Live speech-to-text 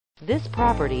This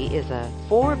property is a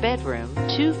 4-bedroom,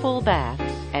 2 full baths,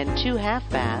 and 2 half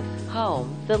baths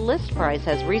home. The list price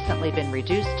has recently been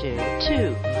reduced to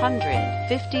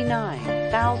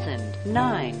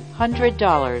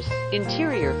 $259,900.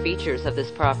 Interior features of this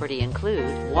property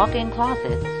include walk-in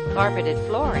closets, carpeted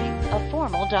flooring, a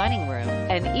formal dining room,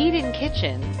 an eat-in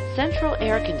kitchen, central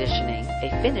air conditioning, a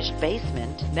finished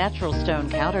basement, natural stone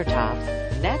countertops,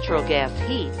 natural gas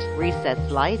heat,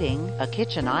 recessed lighting, a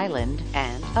kitchen island,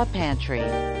 and a pantry.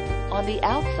 On the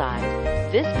outside,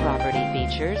 this property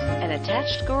features an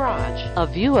attached garage, a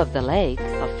view of the lake,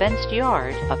 a fenced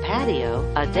yard, a patio,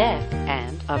 a deck,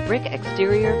 and a brick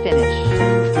exterior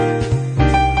finish.